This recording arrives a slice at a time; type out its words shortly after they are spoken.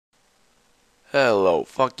Hello,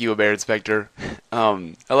 fuck you, Bear Inspector.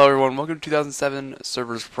 Hello everyone, welcome to 2007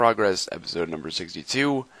 Servers Progress, episode number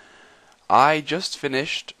 62. I just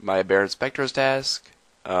finished my Bear Inspector's task.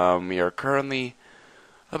 We are currently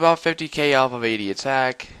about 50k off of 80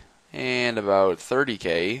 attack, and about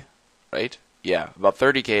 30k, right? Yeah, about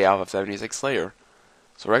 30k off of 76 Slayer.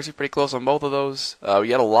 So we're actually pretty close on both of those. We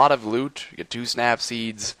got a lot of loot. We get 2 snap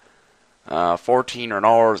seeds, 14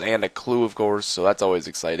 Renars, and a clue, of course, so that's always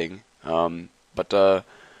exciting. But let's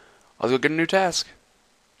go get a new task.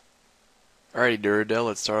 Alrighty, Duradel,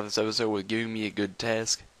 let's start off this episode with giving me a good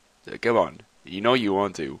task. Come on, you know you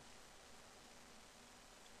want to.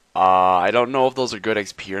 I don't know if those are good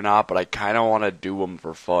XP or not, but I kind of want to do them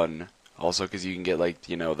for fun. Also, because you can get, like,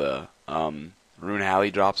 you know, the Rune Halley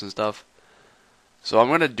drops and stuff. So I'm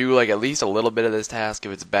going to do, like, at least a little bit of this task.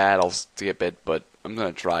 If it's bad, I'll skip it, but I'm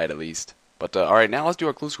going to try it at least. But, alright, now let's do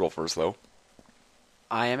our clue scroll first, though.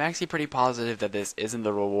 I am actually pretty positive that this isn't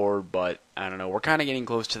the reward, but I don't know. We're kind of getting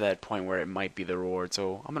close to that point where it might be the reward,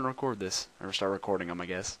 so I'm going to record this. Or start recording them, I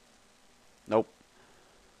guess. Nope.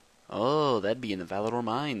 Oh, that'd be in the Valador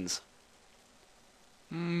Mines.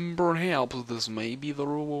 Perhaps this may be the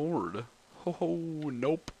reward. Ho ho,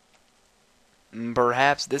 nope.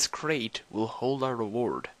 Perhaps this crate will hold our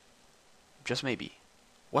reward. Just maybe.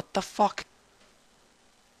 What the fuck?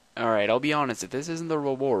 Alright, I'll be honest, if this isn't the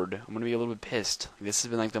reward, I'm gonna be a little bit pissed. This has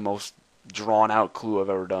been like the most drawn out clue I've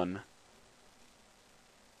ever done.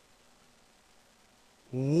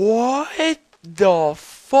 What the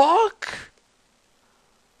fuck?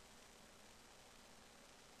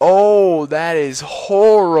 Oh, that is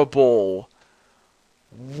horrible.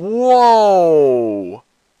 Whoa.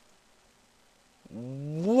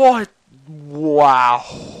 What? Wow.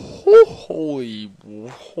 Holy.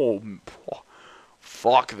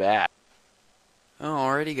 Fuck that.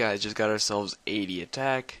 Alrighty guys, just got ourselves 80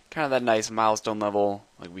 attack. Kind of that nice milestone level.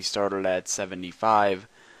 Like we started at 75.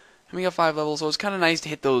 And we got 5 levels, so it's kind of nice to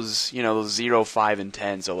hit those, you know, those 0, 5, and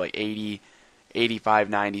 10. So like 80, 85,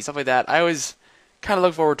 90, stuff like that. I always kind of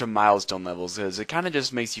look forward to milestone levels because it kind of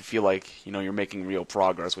just makes you feel like, you know, you're making real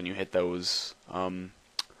progress when you hit those.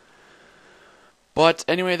 But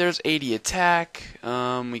anyway, there's 80 attack.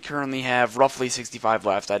 We currently have roughly 65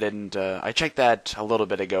 left. I checked that a little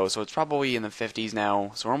bit ago, so it's probably in the 50s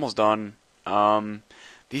now. So we're almost done.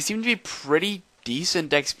 These seem to be pretty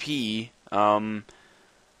decent XP. I've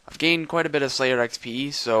gained quite a bit of Slayer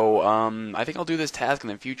XP, so I think I'll do this task in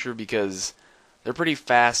the future because they're pretty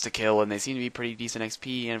fast to kill and they seem to be pretty decent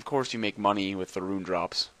XP. And of course, you make money with the rune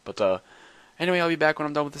drops. But anyway, I'll be back when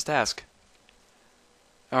I'm done with this task.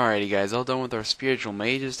 Alrighty guys, all done with our spiritual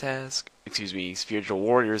mage's task, spiritual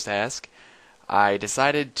warrior's task. I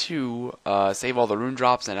decided to save all the rune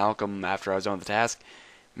drops and alchem after I was done with the task.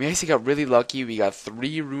 We actually got really lucky. We got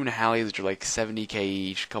 3 rune hallies, which are like 70k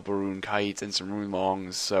each, couple rune kites, and some rune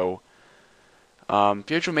longs. So,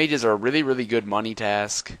 spiritual mages are a really, really good money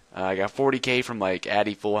task. I got 40k from like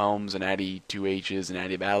Addy full helms and Addy 2Hs and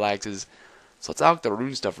Addy battle axes. So let's alch the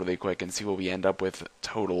rune stuff really quick and see what we end up with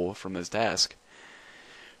total from this task.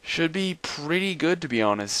 Should be pretty good, to be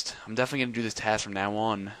honest. I'm definitely going to do this task from now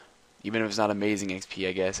on. Even if it's not amazing XP,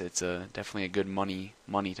 I guess. It's definitely a good money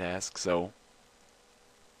task, so.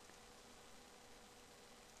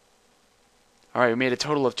 Alright, we made a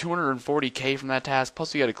total of 240k from that task,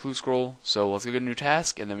 plus we got a clue scroll. So let's go get a new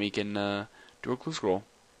task, and then we can do a clue scroll.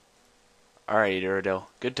 Alright, Duradel.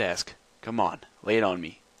 Good task. Come on, lay it on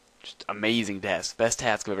me. Just amazing task. Best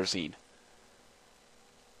task I've ever seen.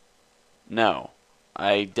 No.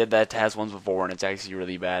 I did that task once before, and it's actually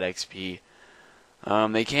really bad XP.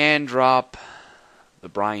 They can drop the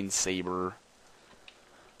Brine Saber.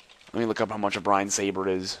 Let me look up how much a Brine Saber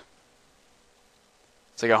is.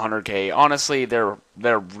 It's like 100k. Honestly, they're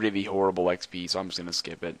really horrible XP, so I'm just gonna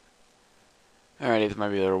skip it. Alright, this might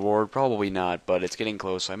be the reward. Probably not, but it's getting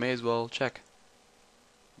close, so I may as well check.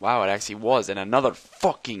 Wow, it actually was, and another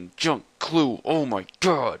fucking junk clue. Oh my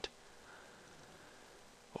god.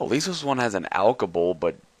 Well, at least this one has an alchable,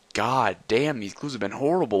 but god damn, these clues have been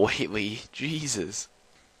horrible lately. Jesus.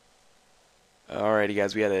 Alrighty,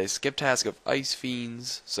 guys, we had a skip task of Ice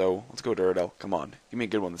Fiends, so let's go Duradel. Come on, give me a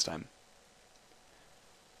good one this time.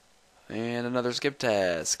 And another skip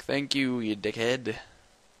task. Thank you, you dickhead.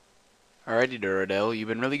 Alrighty, Duradel, you've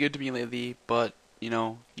been really good to me lately, but, you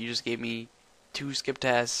know, you just gave me 2 skip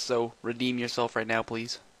tasks, so redeem yourself right now,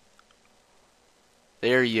 please.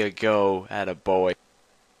 There you go, attaboy.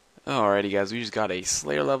 Alrighty guys, we just got a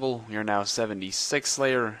Slayer level. We are now 76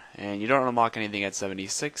 Slayer, and you don't unlock anything at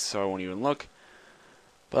 76, so I won't even look.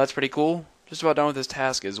 But that's pretty cool. Just about done with this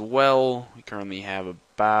task as well. We currently have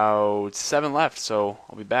about 7 left, so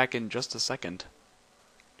I'll be back in just a second.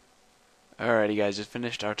 Alrighty guys, just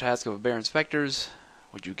finished our task of bear inspectors.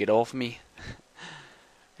 Would you get off me?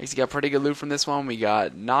 Actually got pretty good loot from this one. We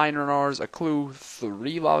got 9 runars, a clue,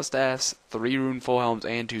 3 lava staffs, 3 rune full helms,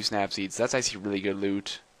 and 2 snap seeds. That's actually really good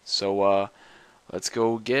loot. So let's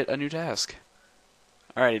go get a new task.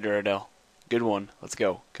 Alrighty, Duradel. Good one. Let's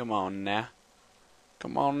go. Come on now.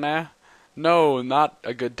 Come on now. No, not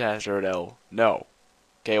a good task, Duradel. No.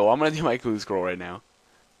 Okay, well I'm gonna do my clue scroll right now.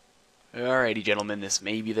 Alrighty, gentlemen, this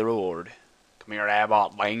may be the reward. Come here,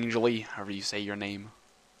 Abbot Langley, however you say your name.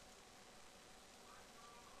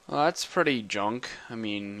 Well, that's pretty junk. I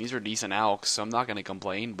mean, these are decent alks, so I'm not gonna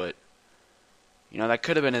complain, but you know, that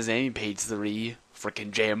could have been his name, page 3.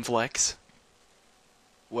 Frickin' Jamflex.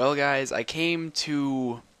 Well, guys, I came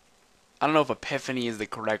to... I don't know if epiphany is the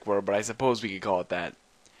correct word, but I suppose we could call it that.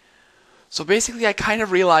 So basically, I kind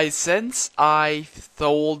of realized since I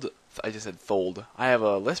just said thold. I have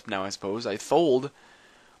a lisp now, I suppose. I thold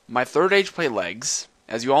my 3rd age platelegs.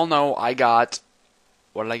 As you all know, I got...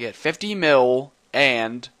 What did I get? 50 mil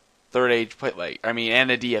and 3rd age plateleg.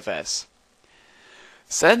 And a DFS.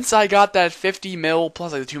 Since I got that 50 mil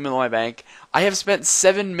plus like the 2 mil in my bank, I have spent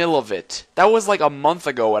 7 mil of it. That was like a month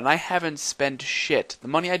ago, and I haven't spent shit. The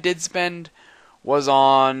money I did spend was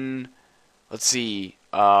on, let's see,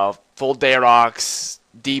 full daroks,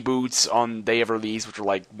 D-boots on day of release, which were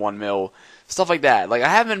like 1 mil, stuff like that. Like, I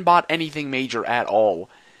haven't bought anything major at all.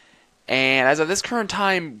 And as of this current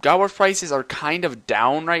time, Godwars prices are kind of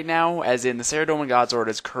down right now, as in the Saradomin Godsword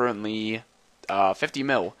is currently 50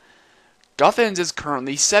 mil. Guthans is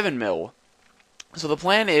currently 7 mil. So the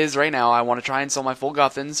plan is, right now, I want to try and sell my full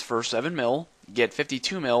Guthans for 7 mil, get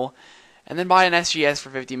 52 mil, and then buy an SGS for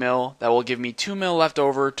 50 mil. That will give me 2 mil left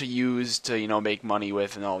over to use to, you know, make money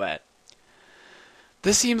with and all that.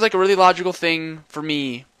 This seems like a really logical thing for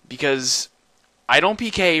me, because I don't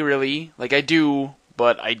PK, really. Like, I do,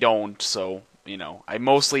 but I don't, so, you know, I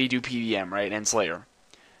mostly do PVM, right, and Slayer.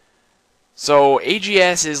 So,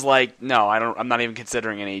 AGS is like, no, I'm not even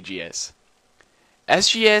considering an AGS.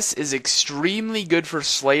 SGS is extremely good for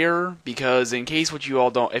Slayer, because in case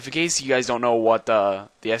you guys don't know what the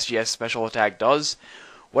SGS special attack does,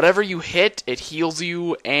 whatever you hit, it heals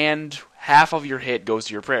you, and half of your hit goes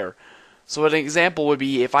to your prayer. So an example would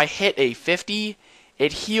be, if I hit a 50,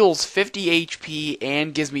 it heals 50 HP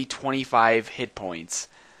and gives me 25 hit points.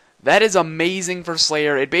 That is amazing for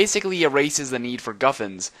Slayer. It basically erases the need for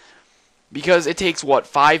Guthans, because it takes,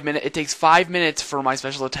 5 minutes? It takes 5 minutes for my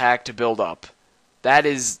special attack to build up. That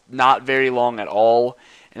is not very long at all.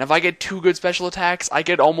 And if I get 2 good special attacks, I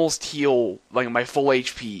could almost heal like my full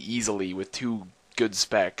HP easily with 2 good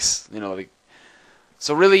specs. You know,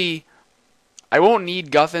 so really, I won't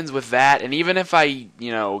need Guthans with that. And even if I,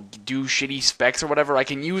 you know, do shitty specs or whatever, I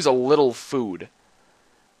can use a little food.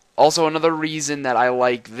 Also, another reason that I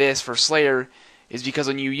like this for Slayer is because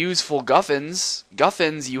when you use full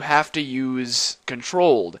Guthans, you have to use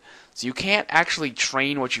controlled. So you can't actually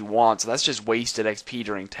train what you want, so that's just wasted XP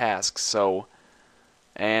during tasks. So,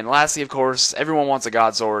 and lastly, of course, everyone wants a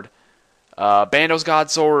Godsword. Bandos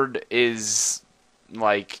Godsword is,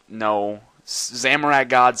 like, no. Zamorak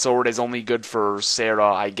Godsword is only good for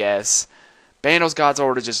Sarah, I guess. Bandos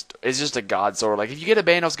Godsword is just a Godsword. Like, if you get a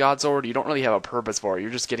Bandos Godsword, you don't really have a purpose for it.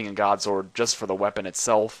 You're just getting a Godsword just for the weapon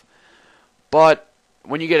itself. But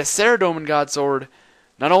when you get a Saradomin Godsword,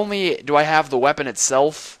 not only do I have the weapon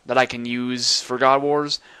itself that I can use for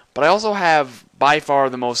Godwars, but I also have by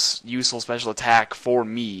far the most useful special attack for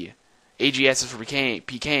me. AGS is for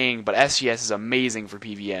PKing, but SGS is amazing for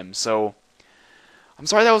PVM. So, I'm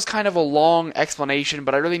sorry that was kind of a long explanation,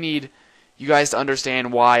 but I really need you guys to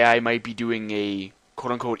understand why I might be doing a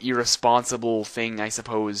quote-unquote irresponsible thing, I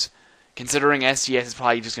suppose, considering SGS is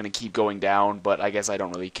probably just going to keep going down, but I guess I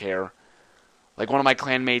don't really care. Like, one of my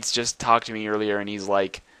clanmates just talked to me earlier, and he's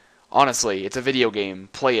like, honestly, it's a video game.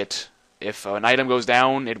 Play it. If an item goes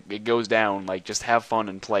down, it goes down. Like, just have fun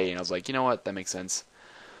and play. And I was like, you know what? That makes sense.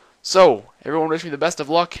 So, everyone wish me the best of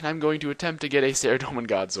luck, and I'm going to attempt to get a Saradomin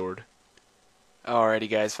Godsword. Alrighty,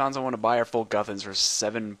 guys. Found someone to buy our full Guthans for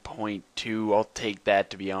 7.2. I'll take that,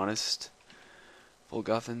 to be honest. Full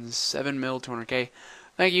Guthans, 7 mil, 200k.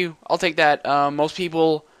 Thank you. I'll take that. Most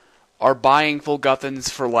people are buying full Guthans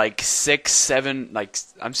for like 6, 7, like,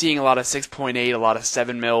 I'm seeing a lot of 6.8, a lot of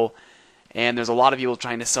 7 mil, and there's a lot of people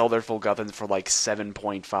trying to sell their full Guthans for like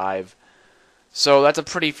 7.5. So that's a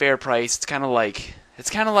pretty fair price. It's kind of like,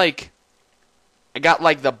 I got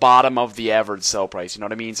like the bottom of the average sell price, you know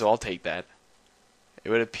what I mean? So I'll take that. It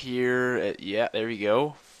would appear, yeah, there we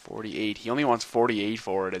go, 48. He only wants 48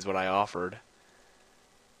 for it is what I offered.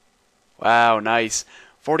 Wow, nice.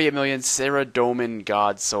 48 million Saradomin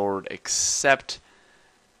Godsword, except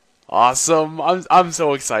awesome. I'm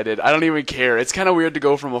so excited. I don't even care. It's kind of weird to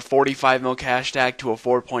go from a 45 mil cash tag to a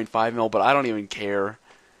 4.5 mil, but I don't even care.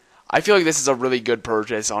 I feel like this is a really good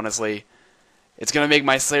purchase, honestly. It's going to make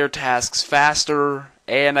my Slayer tasks faster,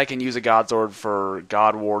 and I can use a Godsword for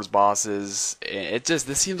godwars bosses.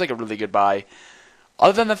 This seems like a really good buy.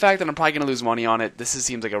 Other than the fact that I'm probably going to lose money on it,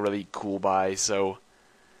 seems like a really cool buy, so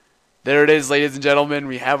there it is, ladies and gentlemen.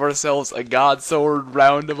 We have ourselves a Godsword.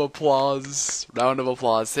 Round of applause. Round of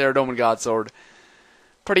applause. Saradomin Godsword.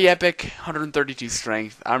 Pretty epic. 132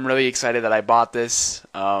 strength. I'm really excited that I bought this.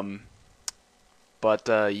 But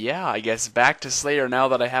yeah, I guess back to Slayer now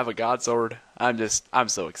that I have a Godsword. I'm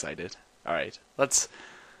so excited. Alright, this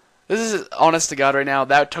is honest to God right now,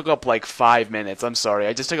 that took up like 5 minutes. I'm sorry,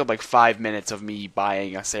 I just took up like 5 minutes of me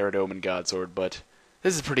buying a Saradomin Godsword, but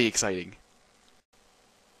this is pretty exciting.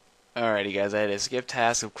 Alrighty guys, I had a skip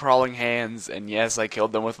task of crawling hands, and yes, I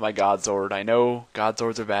killed them with my Godsword. I know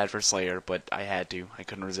Godswords are bad for Slayer, but I had to. I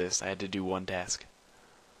couldn't resist. I had to do one task.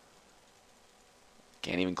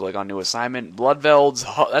 Can't even click on new assignment. Bloodvelds,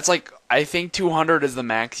 that's like, I think 200 is the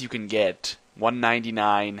max you can get.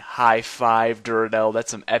 199, high 5, Duradel,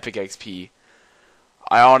 that's some epic XP.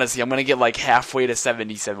 I'm gonna get like halfway to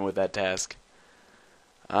 77 with that task.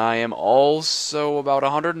 I am also about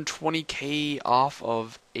 120k off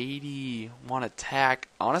of 81 attack.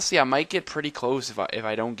 Honestly, I might get pretty close if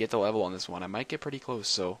I don't get the level on this one. I might get pretty close,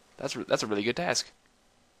 so that's a really good task.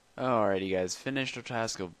 Alrighty guys, finished our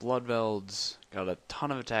task of Bloodvelds. Got a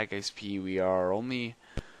ton of attack XP. We are only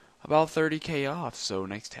about 30k off, so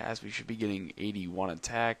next task we should be getting 81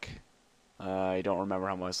 attack. I don't remember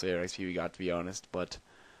how much Slayer XP we got, to be honest, but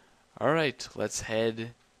alright, let's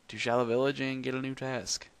head to Shallow Village and get a new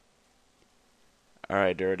task.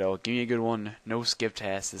 Alright, Duradel, give me a good one. No skip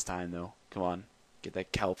task this time, though. Come on, get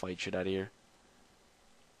that Calphite shit out of here.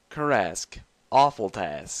 Karask, awful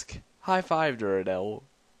task. High 5, Duradel.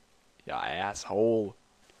 Yeah, asshole.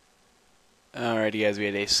 Alrighty, guys, we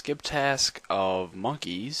had a skip task of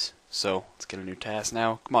monkeys, so let's get a new task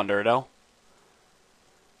now. Come on, Duradel.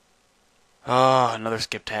 Ah, another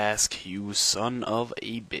skip task, you son of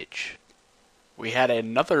a bitch. We had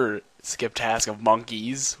another skip task of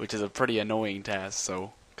monkeys, which is a pretty annoying task,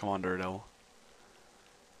 so come on, Duradel.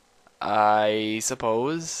 I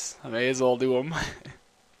suppose I may as well do them.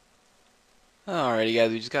 Alrighty,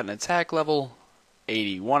 guys, we just got an attack level.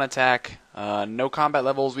 81 attack. No combat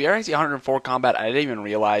levels. We are actually 104 combat. I didn't even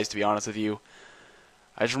realize, to be honest with you.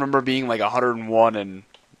 I just remember being like 101, and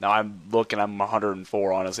now I'm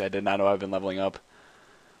 104, honestly. I did not know I've been leveling up.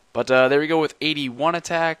 But there we go with 81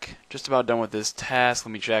 attack. Just about done with this task.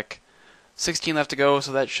 Let me check. 16 left to go,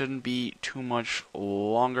 so that shouldn't be too much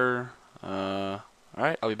longer.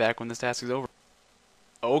 Alright, I'll be back when this task is over.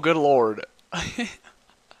 Oh, good lord.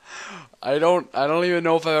 I don't even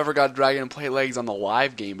know if I've ever got dragon plate legs on the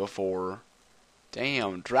live game before.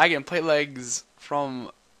 Damn, dragon plate legs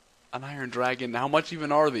from an iron dragon. How much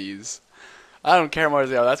even are these? I don't care much.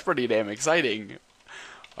 That's pretty damn exciting.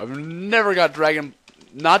 I've never got dragon,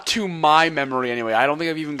 not to my memory anyway. I don't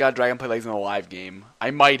think I've even got dragon plate legs in the live game.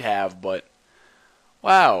 I might have, but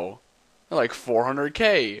wow, they're like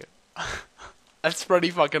 400k. That's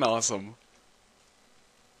pretty fucking awesome.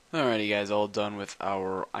 Alrighty guys, all done with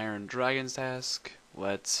our Iron Dragons task.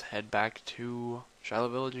 Let's head back to Shallow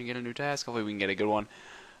Village and get a new task. Hopefully we can get a good one.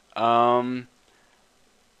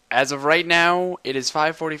 As of right now, it is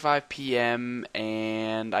 5:45 p.m.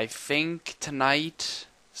 and I think tonight,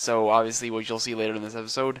 so obviously what you'll see later in this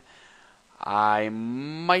episode, I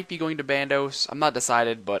might be going to Bandos. I'm not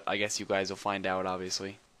decided, but I guess you guys will find out,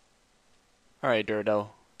 obviously. Alright, Duradel,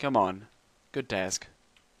 come on. Good task.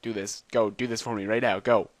 Do this. Go, do this for me right now.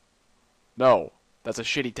 Go. No, that's a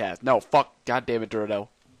shitty task. No, fuck. God damn it, Duradel.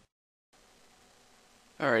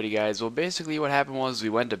 Alrighty guys, well basically what happened was we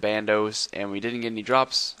went to Bandos and we didn't get any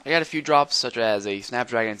drops. I got a few drops such as a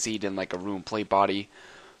Snapdragon Seed and like a Rune Plate Body.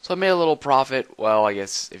 So I made a little profit. Well, I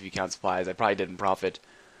guess if you count supplies, I probably didn't profit.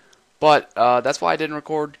 But that's why I didn't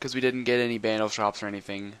record, because we didn't get any Bandos drops or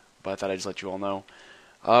anything. But I thought I'd just let you all know.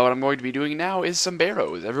 What I'm going to be doing now is some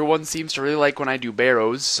Barrows. Everyone seems to really like when I do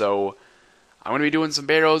Barrows, so I'm going to be doing some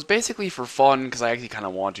Barrows basically for fun, because I actually kind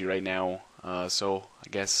of want to right now. So I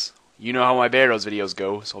guess you know how my Barrows videos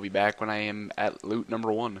go, so I'll be back when I am at loot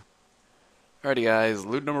number 1. Alrighty guys,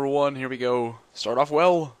 loot number 1, here we go. Start off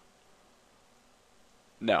well.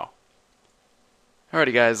 No.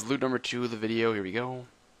 Alrighty guys, loot number 2 of the video, here we go.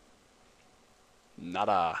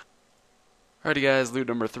 Nada. Alrighty guys, loot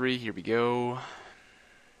number 3, here we go.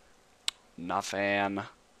 Nothing.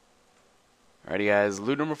 Alrighty guys,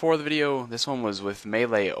 loot number 4 of the video. This one was with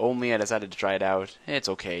melee only. I decided to try it out. It's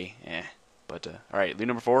okay. But, alright, loot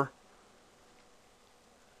number 4.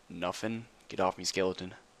 Nothing. Get off me,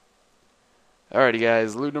 skeleton. Alrighty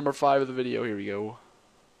guys, loot number 5 of the video. Here we go.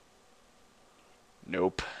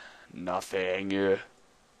 Nope. Nothing.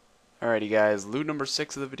 Alrighty guys, loot number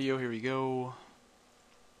 6 of the video. Here we go.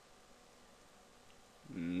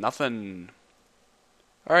 Nothing.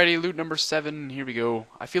 Alrighty, loot number 7, here we go.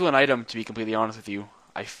 I feel an item, to be completely honest with you.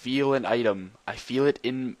 I feel an item. I feel it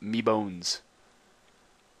in me bones.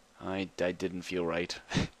 I didn't feel right.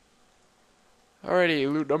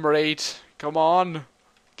 Alrighty, loot number 8. Come on.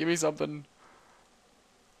 Give me something.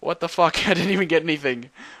 What the fuck? I didn't even get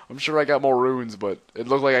anything. I'm sure I got more runes, but it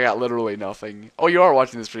looked like I got literally nothing. Oh, you are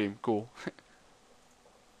watching the stream. Cool.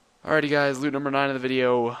 Alrighty guys, loot number 9 of the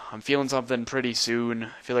video. I'm feeling something pretty soon.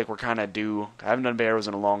 I feel like we're kind of due. I haven't done Barrows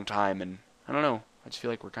in a long time, and I don't know. I just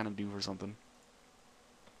feel like we're kind of due for something.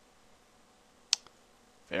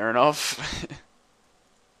 Fair enough.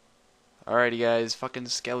 Alrighty guys, fucking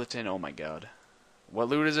skeleton. Oh my god. What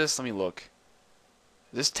loot is this? Let me look.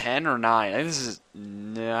 Is this 10 or 9? I think this is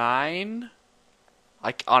 9?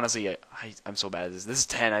 Honestly, I'm so bad at this. This is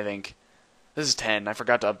 10, I think. This is 10. I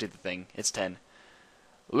forgot to update the thing. It's 10.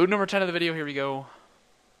 Loot number 10 of the video, here we go.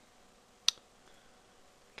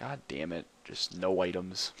 God damn it, just no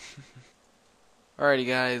items. Alrighty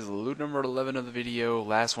guys, loot number 11 of the video,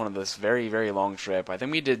 last one of this very, very long trip. I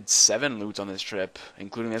think we did 7 loots on this trip,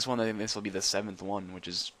 including this one. I think this will be the 7th one, which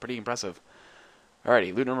is pretty impressive.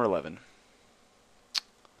 Alrighty, loot number 11.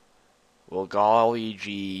 Well, golly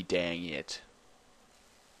gee dang it.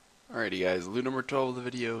 Alrighty guys, loot number 12 of the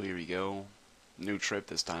video, here we go. New trip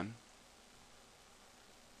this time.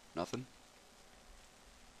 Nothing.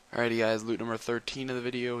 Alrighty guys, loot number 13 of the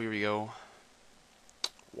video, here we go.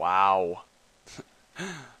 Wow.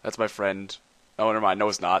 That's my friend. Oh, never mind, no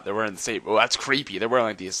it's not. They're wearing the same, oh that's creepy. They're wearing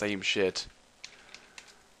like the same shit.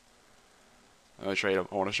 I'm gonna trade them,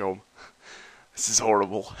 I wanna show them. This is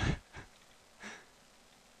horrible.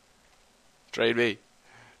 Trade me.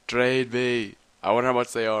 Trade me. I wonder how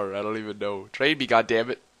much they are, I don't even know. Trade me,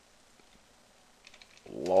 goddammit.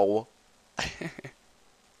 Lol.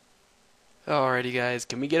 Alrighty guys,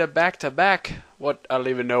 can we get a back-to-back? What, I don't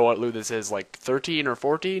even know what loot this is, like 13 or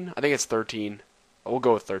 14? I think it's 13. We'll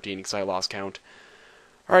go with 13 because I lost count.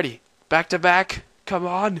 Alrighty, back-to-back, come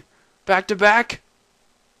on, back-to-back!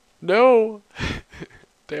 No!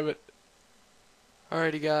 Damn it.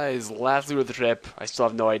 Alrighty guys, last loot of the trip. I still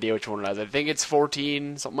have no idea which one it is. I think it's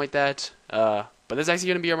 14, something like that. But this is actually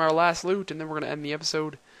going to be our last loot, and then we're going to end the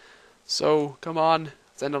episode. So, come on,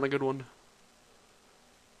 let's end on a good one.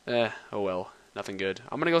 Oh well, nothing good.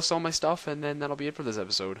 I'm gonna go sell my stuff, and then that'll be it for this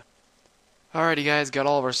episode. Alrighty guys, got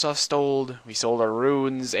all of our stuff sold. We sold our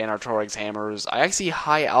runes and our torag's hammers. I actually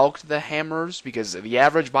high-alked the hammers, because the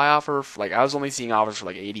average buy offer, like, I was only seeing offers for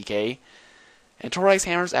like 80k. And torag's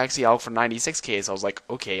hammers actually alked for 96k, so I was like,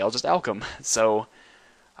 okay, I'll just alk them. So,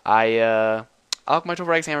 I, alked my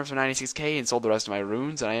torag's hammers for 96k and sold the rest of my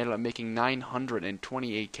runes, and I ended up making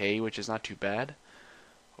 928k, which is not too bad.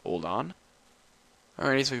 Hold on.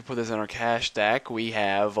 Alrighty, so if we put this in our cash stack, we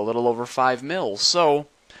have a little over 5 mil. So,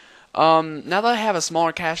 now that I have a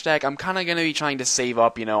smaller cash stack, I'm kind of going to be trying to save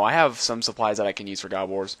up, you know. I have some supplies that I can use for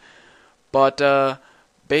godwars. But,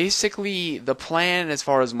 basically, the plan as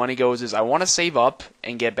far as money goes is I want to save up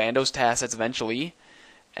and get bandos to assets eventually.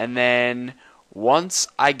 And then, once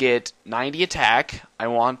I get 90 attack, I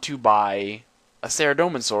want to buy a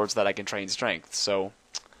Saradomin sword so that I can train strength. So,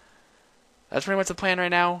 that's pretty much the plan right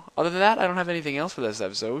now. Other than that, I don't have anything else for this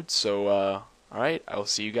episode. So, alright, I will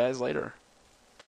see you guys later.